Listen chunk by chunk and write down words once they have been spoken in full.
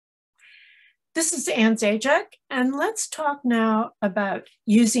This is Ann Zajac, and let's talk now about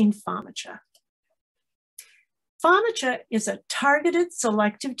using FAMACHA. FAMACHA is a targeted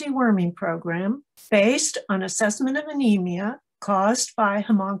selective deworming program based on assessment of anemia caused by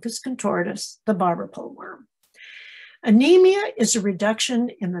Haemonchus contortus, the barber pole worm. Anemia is a reduction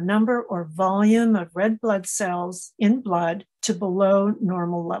in the number or volume of red blood cells in blood to below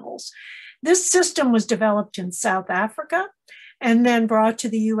normal levels. This system was developed in South Africa and then brought to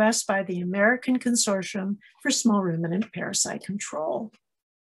the US by the American Consortium for Small Ruminant Parasite Control.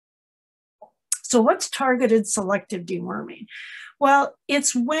 So what's targeted selective deworming? Well,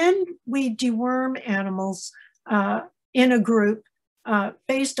 it's when we deworm animals in a group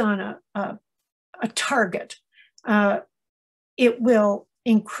based on a target. It will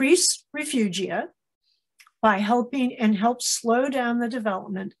increase refugia by help slow down the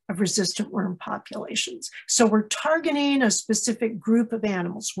development of resistant worm populations. So we're targeting a specific group of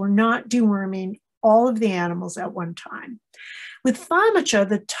animals. We're not deworming all of the animals at one time. With FAMACHA,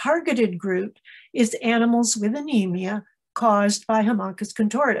 the targeted group is animals with anemia caused by Haemonchus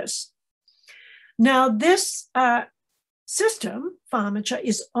contortus. Now this system, FAMACHA,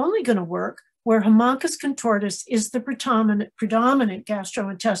 is only going to work where Haemonchus contortus is the predominant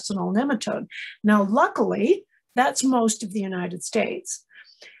gastrointestinal nematode. Now, luckily, that's most of the United States.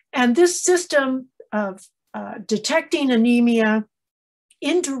 And this system of detecting anemia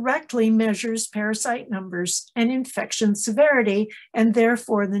indirectly measures parasite numbers and infection severity, and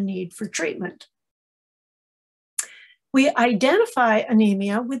therefore the need for treatment. We identify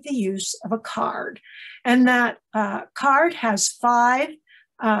anemia with the use of a card, and that card has 5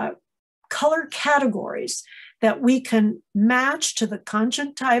 color categories that we can match to the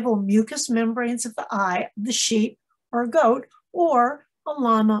conjunctival mucous membranes of the eye of the sheep or goat or a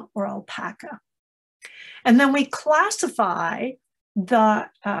llama or alpaca. And then we classify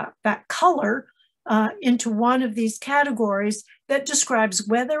that color into one of these categories that describes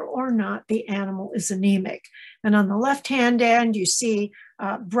whether or not the animal is anemic. And on the left-hand end, you see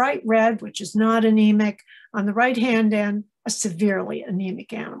bright red, which is not anemic. On the right-hand end, a severely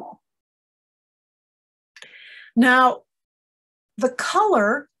anemic animal. Now, the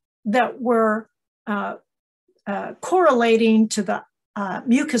color that we're correlating to the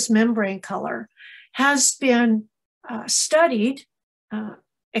mucous membrane color has been studied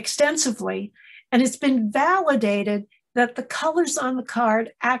extensively, and it's been validated that the colors on the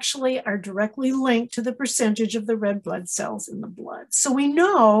card actually are directly linked to the percentage of the red blood cells in the blood. So we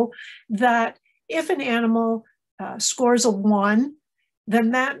know that if an animal scores a 1,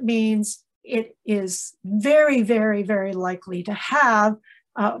 then that means it is very, very, very likely to have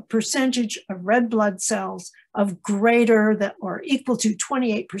a percentage of red blood cells of greater than or equal to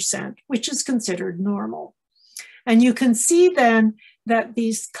 28%, which is considered normal. And you can see then that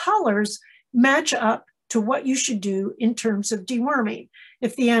these colors match up to what you should do in terms of deworming.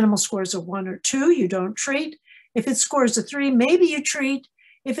 If the animal scores a 1 or 2, you don't treat. If it scores a 3, maybe you treat.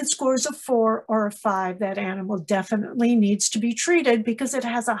 If it scores a 4 or a 5, that animal definitely needs to be treated because it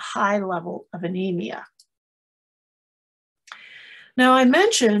has a high level of anemia. Now, I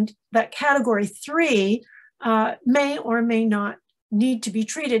mentioned that category 3 may or may not need to be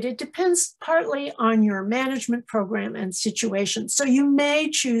treated. It depends partly on your management program and situation. So you may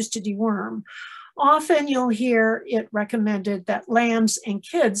choose to deworm. Often you'll hear it recommended that lambs and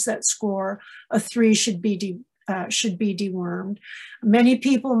kids that score a 3 should be dewormed. Many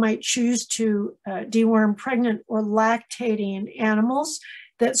people might choose to deworm pregnant or lactating animals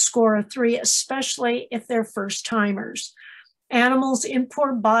that score a 3, especially if they're first timers. Animals in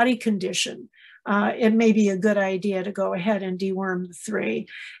poor body condition, it may be a good idea to go ahead and deworm the 3.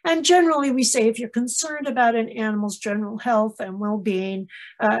 And generally we say if you're concerned about an animal's general health and well-being,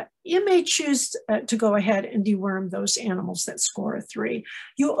 you may choose to go ahead and deworm those animals that score a 3.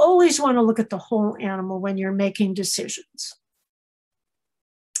 You always want to look at the whole animal when you're making decisions.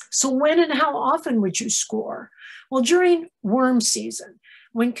 So when and how often would you score? Well, during worm season,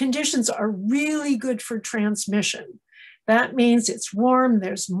 when conditions are really good for transmission. That means it's warm,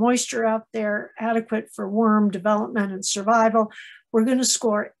 there's moisture out there, adequate for worm development and survival. We're going to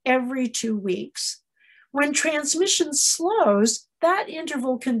score every 2 weeks. When transmission slows, that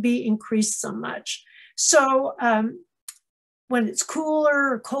interval can be increased so much. So when it's cooler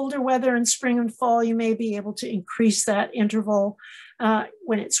or colder weather in spring and fall, you may be able to increase that interval.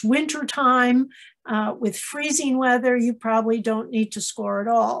 When it's winter time, with freezing weather, you probably don't need to score at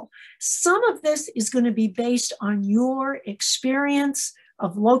all. Some of this is going to be based on your experience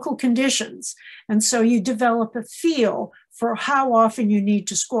of local conditions. And so you develop a feel for how often you need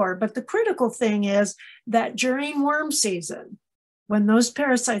to score. But the critical thing is that during worm season, when those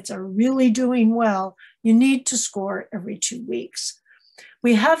parasites are really doing well, you need to score every 2 weeks.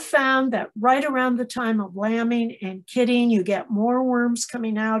 We have found that right around the time of lambing and kidding, you get more worms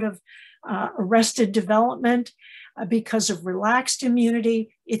coming out of arrested development because of relaxed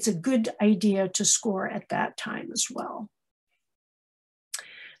immunity. It's a good idea to score at that time as well.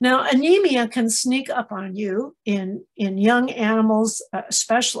 Now, anemia can sneak up on you in young animals,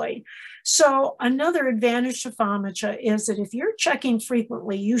 especially. So another advantage to FAMACHA is that if you're checking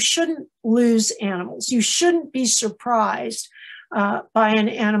frequently, you shouldn't lose animals. You shouldn't be surprised by an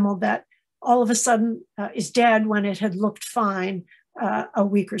animal that all of a sudden is dead when it had looked fine a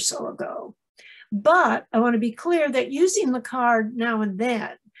week or so ago. But I want to be clear that using the card now and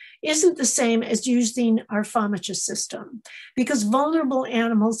then isn't the same as using our FAMACHA system, because vulnerable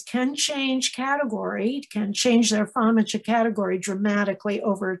animals can change category, can change their FAMACHA category dramatically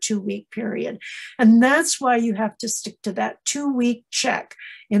over a 2-week period. And that's why you have to stick to that 2-week check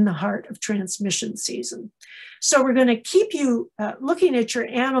in the heart of transmission season. So we're going to keep you looking at your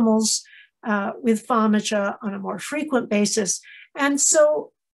animals with FAMACHA on a more frequent basis. And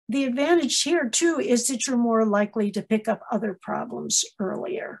so the advantage here too is that you're more likely to pick up other problems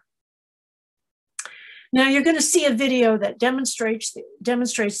earlier. Now you're going to see a video that demonstrates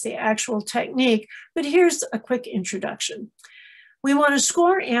the actual technique, but here's a quick introduction. We want to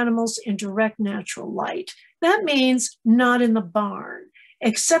score animals in direct natural light. That means not in the barn,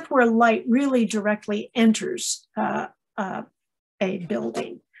 except where light really directly enters a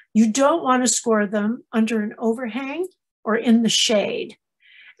building. You don't want to score them under an overhang or in the shade.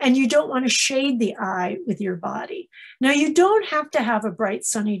 And you don't want to shade the eye with your body. Now, you don't have to have a bright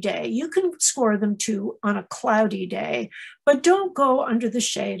sunny day. You can score them too on a cloudy day, but don't go under the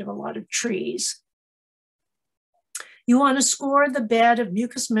shade of a lot of trees. You want to score the bed of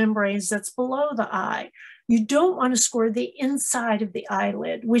mucous membranes that's below the eye. You don't want to score the inside of the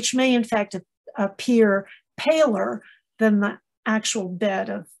eyelid, which may in fact appear paler than the actual bed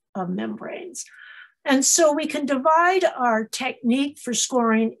of membranes. And so we can divide our technique for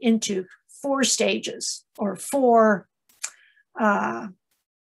scoring into 4 stages, or 4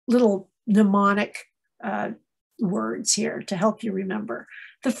 little mnemonic words here to help you remember.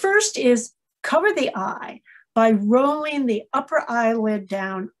 The first is cover the eye by rolling the upper eyelid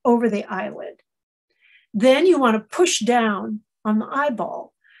down over the eyelid. Then you want to push down on the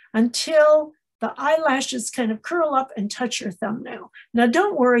eyeball until the eyelashes kind of curl up and touch your thumbnail. Now,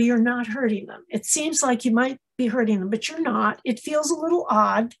 don't worry, you're not hurting them. It seems like you might be hurting them, but you're not. It feels a little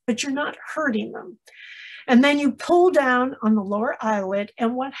odd, but you're not hurting them. And then you pull down on the lower eyelid,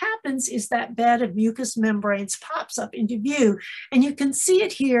 and what happens is that bed of mucous membranes pops up into view. And you can see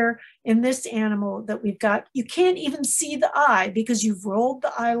it here in this animal that we've got. You can't even see the eye because you've rolled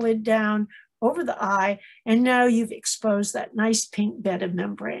the eyelid down over the eye, and now you've exposed that nice pink bed of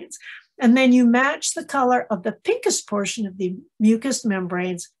membranes. And then you match the color of the pinkest portion of the mucous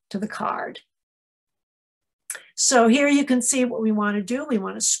membranes to the card. So here you can see what we want to do. We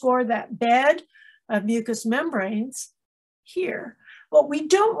want to score that bed of mucous membranes here. What we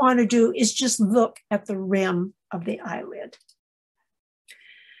don't want to do is just look at the rim of the eyelid.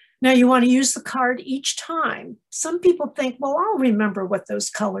 Now you want to use the card each time. Some people think, well, I'll remember what those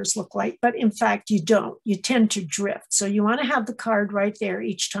colors look like, but in fact you don't. You tend to drift. So you want to have the card right there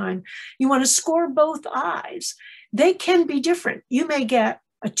each time. You want to score both eyes. They can be different. You may get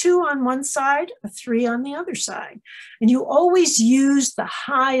a 2 on one side, a 3 on the other side. And you always use the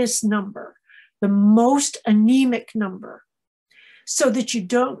highest number, the most anemic number, so that you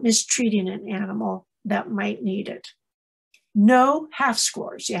don't mistreat an animal that might need it. No half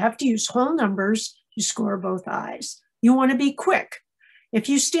scores. You have to use whole numbers to score both eyes. You want to be quick. If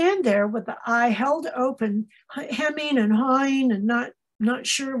you stand there with the eye held open, hemming and hawing and not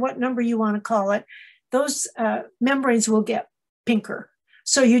sure what number you want to call it, those membranes will get pinker.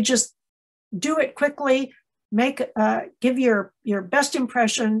 So you just do it quickly, give your best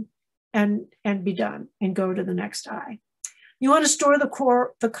impression and be done and go to the next eye. You want to store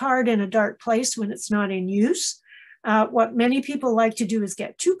the card in a dark place when it's not in use. What many people like to do is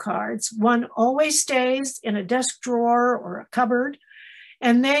get 2 cards. One always stays in a desk drawer or a cupboard,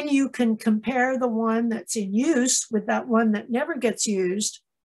 and then you can compare the one that's in use with that one that never gets used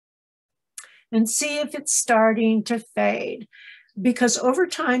and see if it's starting to fade. Because over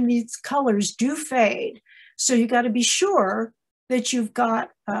time, these colors do fade. So you got to be sure that you've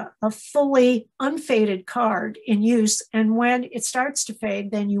got a fully unfaded card in use, and when it starts to fade,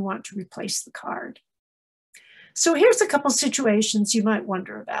 then you want to replace the card. So here's a couple situations you might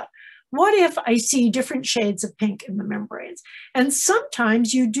wonder about. What if I see different shades of pink in the membranes? And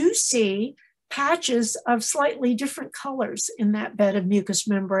sometimes you do see patches of slightly different colors in that bed of mucous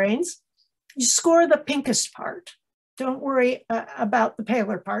membranes. You score the pinkest part. Don't worry about the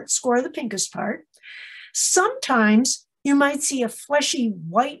paler part, score the pinkest part. Sometimes you might see a fleshy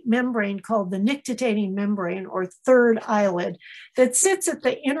white membrane called the nictitating membrane or third eyelid that sits at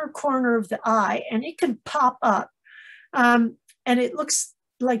the inner corner of the eye, and it can pop up. And it looks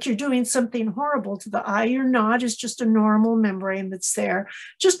like you're doing something horrible to the eye. You're not, it's just a normal membrane that's there.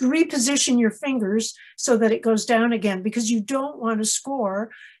 Just reposition your fingers so that it goes down again, because you don't want to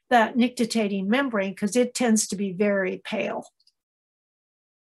score that nictitating membrane because it tends to be very pale.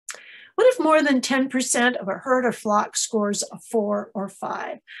 What if more than 10% of a herd or flock scores a 4 or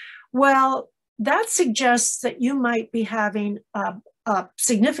 5? Well, that suggests that you might be having a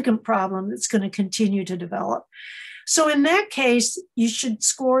significant problem that's going to continue to develop. So in that case, you should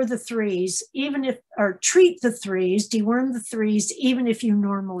score the 3s, even if, or treat the 3s, deworm the 3s, even if you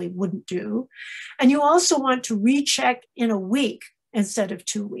normally wouldn't do. And you also want to recheck in a week instead of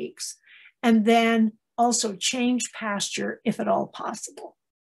 2 weeks. And then also change pasture if at all possible.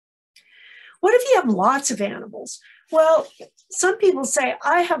 What if you have lots of animals? Well, some people say,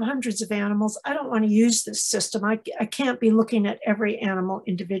 I have hundreds of animals. I don't want to use this system. I can't be looking at every animal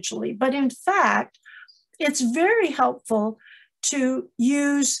individually. But in fact, it's very helpful to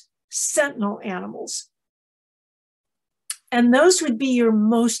use sentinel animals. And those would be your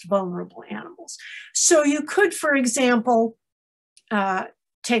most vulnerable animals. So you could, for example,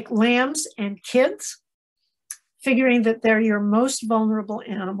 take lambs and kids, figuring that they're your most vulnerable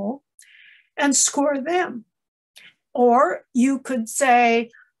animal, and score them. Or you could say,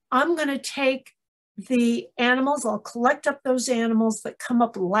 I'm going to take the animals, I'll collect up those animals that come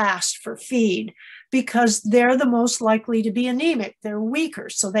up last for feed because they're the most likely to be anemic. They're weaker,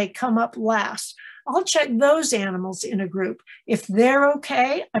 so they come up last. I'll check those animals in a group. If they're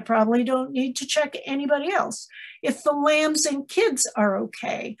okay, I probably don't need to check anybody else. If the lambs and kids are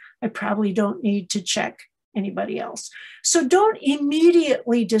okay, I probably don't need to check anybody else. So don't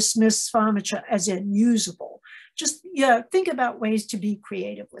immediately dismiss FAMACHA as unusable. Just think about ways to be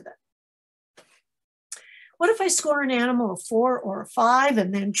creative with it. What if I score an animal a 4 or a 5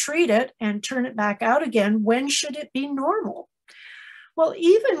 and then treat it and turn it back out again? When should it be normal? Well,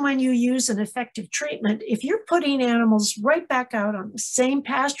 even when you use an effective treatment, if you're putting animals right back out on the same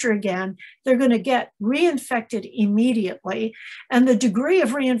pasture again, they're going to get reinfected immediately. And the degree of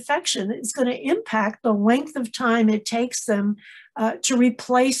reinfection is going to impact the length of time it takes them to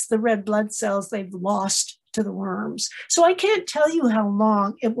replace the red blood cells they've lost to the worms. So I can't tell you how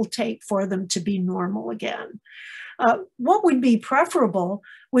long it will take for them to be normal again. What would be preferable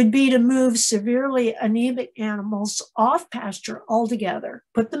would be to move severely anemic animals off pasture altogether,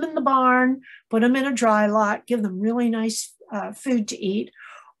 put them in the barn, put them in a dry lot, give them really nice food to eat,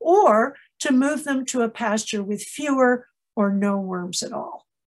 or to move them to a pasture with fewer or no worms at all.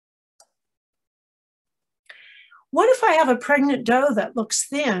 What if I have a pregnant doe that looks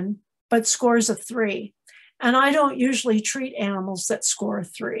thin but scores a 3? And I don't usually treat animals that score a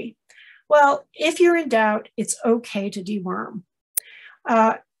 3. Well, if you're in doubt, it's okay to deworm.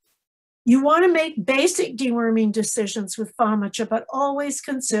 You want to make basic deworming decisions with FAMACHA, but always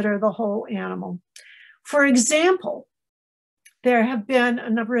consider the whole animal. For example, there have been a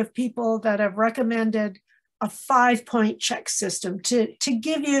number of people that have recommended a 5-point check system to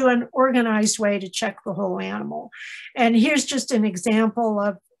give you an organized way to check the whole animal. And here's just an example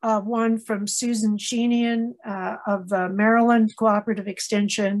of one from Susan Sheenian of Maryland Cooperative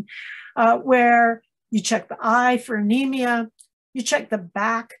Extension, where you check the eye for anemia, you check the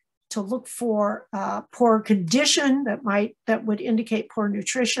back to look for poor condition that would indicate poor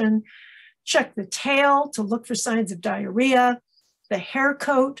nutrition, check the tail to look for signs of diarrhea, the hair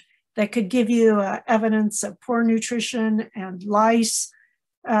coat that could give you evidence of poor nutrition and lice,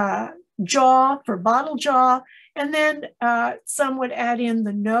 jaw for bottle jaw, and then some would add in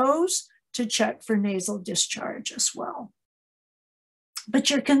the nose to check for nasal discharge as well. But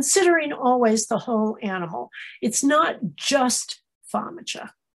you're considering always the whole animal. It's not just FAMACHA.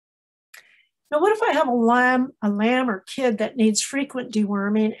 Now, what if I have a lamb or kid that needs frequent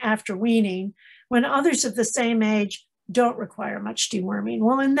deworming after weaning when others of the same age don't require much deworming?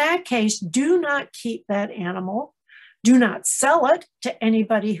 Well, in that case, do not keep that animal. Do not sell it to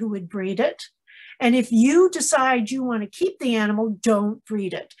anybody who would breed it. And if you decide you want to keep the animal, don't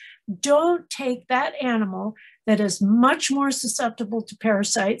breed it. Don't take that animal that is much more susceptible to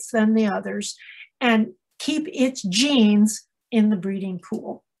parasites than the others and keep its genes in the breeding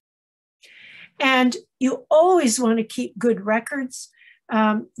pool. And you always want to keep good records.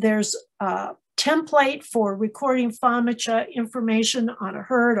 There's template for recording FAMACHA information on a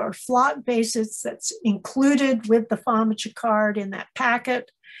herd or flock basis that's included with the FAMACHA card in that packet.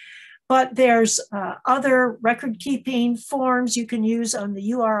 But there's other record-keeping forms you can use on the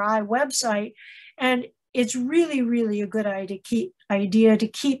URI website. And it's really, really a good idea to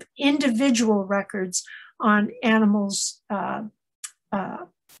keep individual records on animals'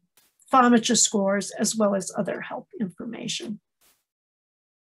 FAMACHA scores, as well as other health information.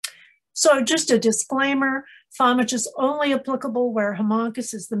 So just a disclaimer, FAMACHA is only applicable where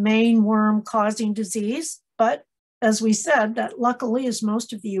Haemonchus is the main worm causing disease, but as we said, that luckily is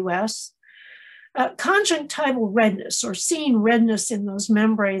most of the US. Conjunctival redness, or seeing redness in those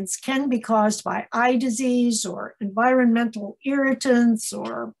membranes, can be caused by eye disease or environmental irritants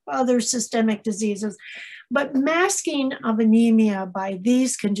or other systemic diseases. But masking of anemia by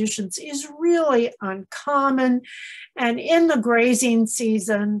these conditions is really uncommon. And in the grazing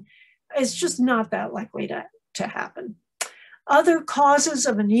season, it's just not that likely to happen. Other causes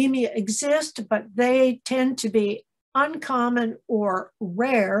of anemia exist, but they tend to be uncommon or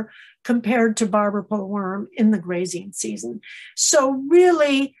rare compared to barber pole worm in the grazing season. So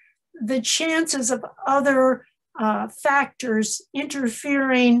really, the chances of other factors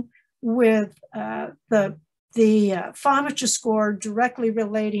interfering with the FAMACHA score directly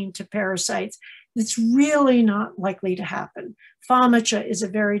relating to parasites, it's really not likely to happen. FAMACHA is a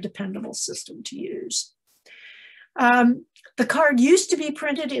very dependable system to use. The card used to be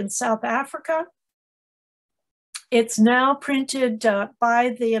printed in South Africa. It's now printed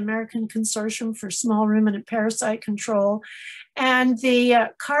by the American Consortium for Small Ruminant Parasite Control. And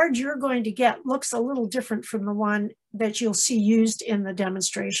the card you're going to get looks a little different from the one that you'll see used in the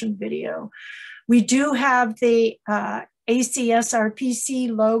demonstration video. We do have the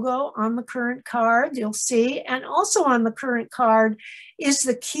ACSRPC logo on the current card, you'll see, and also on the current card is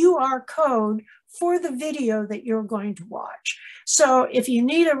the QR code for the video that you're going to watch. So if you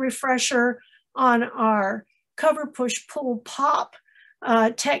need a refresher on our cover, push, pull, pop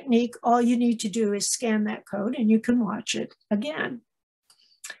technique, all you need to do is scan that code and you can watch it again.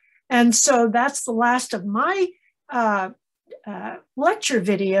 And so that's the last of my lecture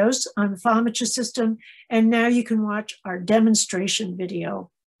videos on the FAMACHA system. And now you can watch our demonstration video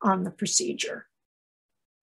on the procedure.